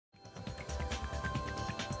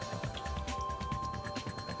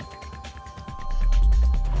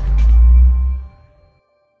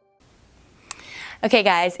Okay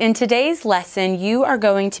guys, in today's lesson, you are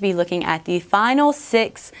going to be looking at the final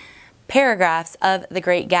 6 paragraphs of The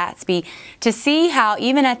Great Gatsby to see how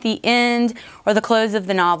even at the end or the close of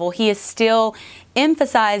the novel, he is still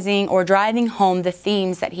emphasizing or driving home the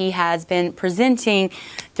themes that he has been presenting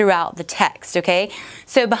throughout the text, okay?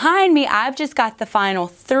 So behind me, I've just got the final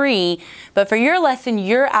 3, but for your lesson,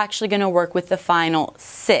 you're actually going to work with the final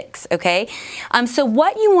 6, okay? So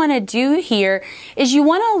what you want to do here is you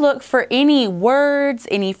want to look for any words,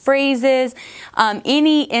 any phrases,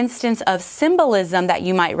 any instance of symbolism that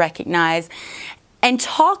you might recognize, and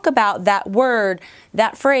talk about that word,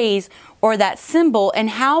 that phrase, or that symbol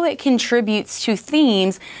and how it contributes to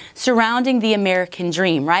themes surrounding the American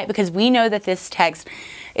dream, right? Because we know that this text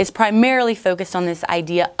is primarily focused on this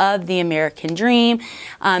idea of the American dream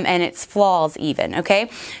and its flaws even,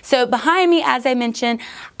 okay? So behind me, as I mentioned,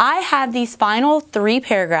 I have these final 3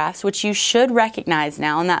 paragraphs, which you should recognize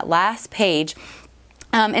now on that last page.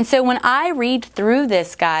 And so when I read through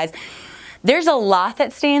this, guys, there's a lot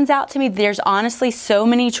that stands out to me. There's honestly so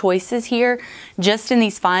many choices here just in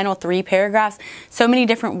these final 3 paragraphs. So many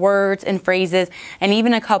different words and phrases and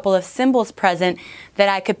even a couple of symbols present that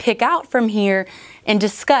I could pick out from here and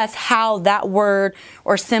discuss how that word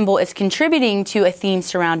or symbol is contributing to a theme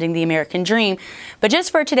surrounding the American dream. But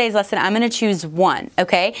just for today's lesson, I'm going to choose one,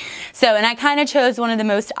 okay? So, and I kind of chose one of the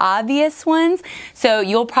most obvious ones, so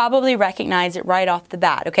you'll probably recognize it right off the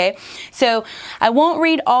bat, okay? So I won't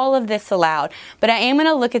read all of this aloud, but I am going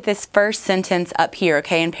to look at this first sentence up here,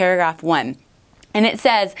 okay, in paragraph 1. And it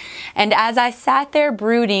says, "And as I sat there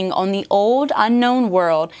brooding on the old unknown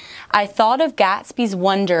world, I thought of Gatsby's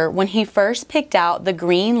wonder when he first picked out the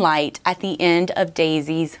green light at the end of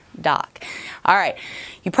Daisy's dock." All right,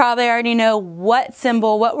 you probably already know what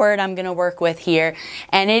symbol, what word I'm going to work with here,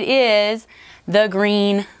 and it is the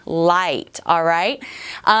green light, all right?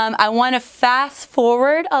 I want to fast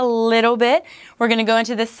forward a little bit. We're going to go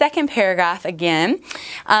into the second paragraph again,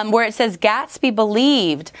 where it says, "Gatsby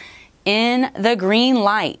believed in the green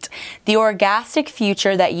light, the orgastic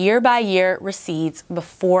future that year by year recedes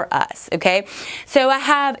before us," okay? So I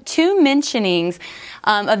have 2 mentionings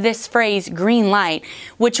of this phrase, green light,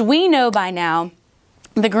 which we know by now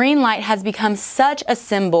the green light has become such a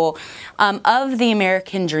symbol of the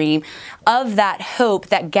American dream, of that hope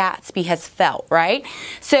that Gatsby has felt, right?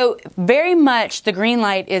 So very much the green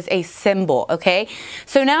light is a symbol, okay?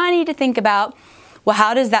 So now I need to think about, well,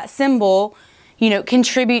 how does that symbol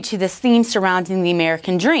contribute to this theme surrounding the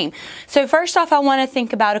American dream? So first off, I want to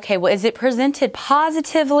think about, okay, well, is it presented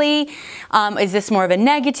positively? Is this more of a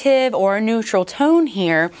negative or a neutral tone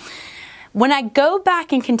here? When I go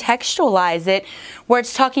back and contextualize it, where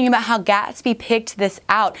it's talking about how Gatsby picked this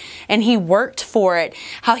out and he worked for it,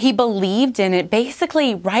 how he believed in it,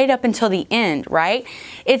 basically right up until the end, right?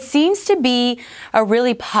 It seems to be a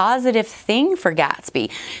really positive thing for Gatsby.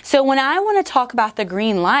 So when I want to talk about the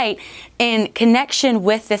green light in connection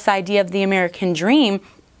with this idea of the American dream,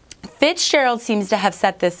 Fitzgerald seems to have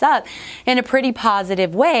set this up in a pretty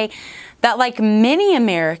positive way, that like many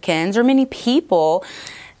Americans or many people,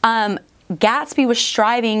 Gatsby was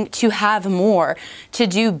striving to have more, to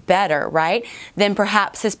do better, right, than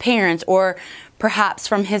perhaps his parents, or perhaps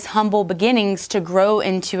from his humble beginnings to grow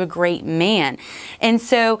into a great man. And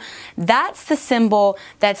so that's the symbol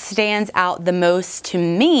that stands out the most to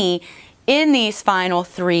me in these final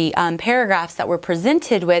 3 paragraphs that we're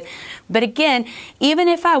presented with. But again, even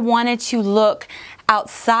if I wanted to look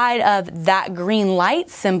outside of that green light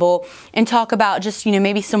symbol and talk about just,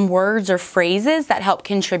 maybe some words or phrases that help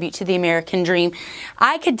contribute to the American dream,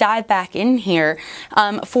 I could dive back in here,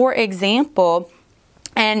 for example,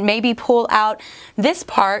 and maybe pull out this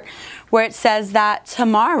part where it says that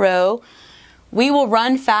tomorrow we will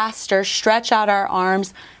run faster, stretch out our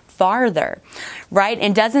arms farther, right?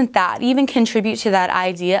 And doesn't that even contribute to that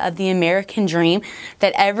idea of the American dream,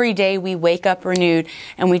 that every day we wake up renewed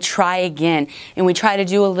and we try again and we try to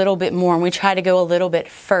do a little bit more and we try to go a little bit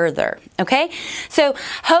further, okay? So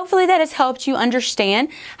hopefully that has helped you understand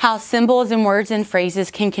how symbols and words and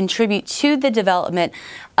phrases can contribute to the development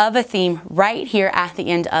of a theme right here at the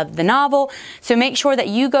end of the novel. So make sure that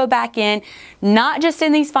you go back in, not just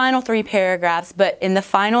in these final 3 paragraphs, but in the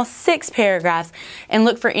final 6 paragraphs, and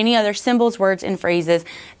look for any other symbols, words, and phrases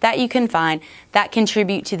that you can find that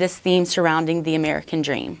contribute to this theme surrounding the American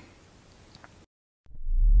dream.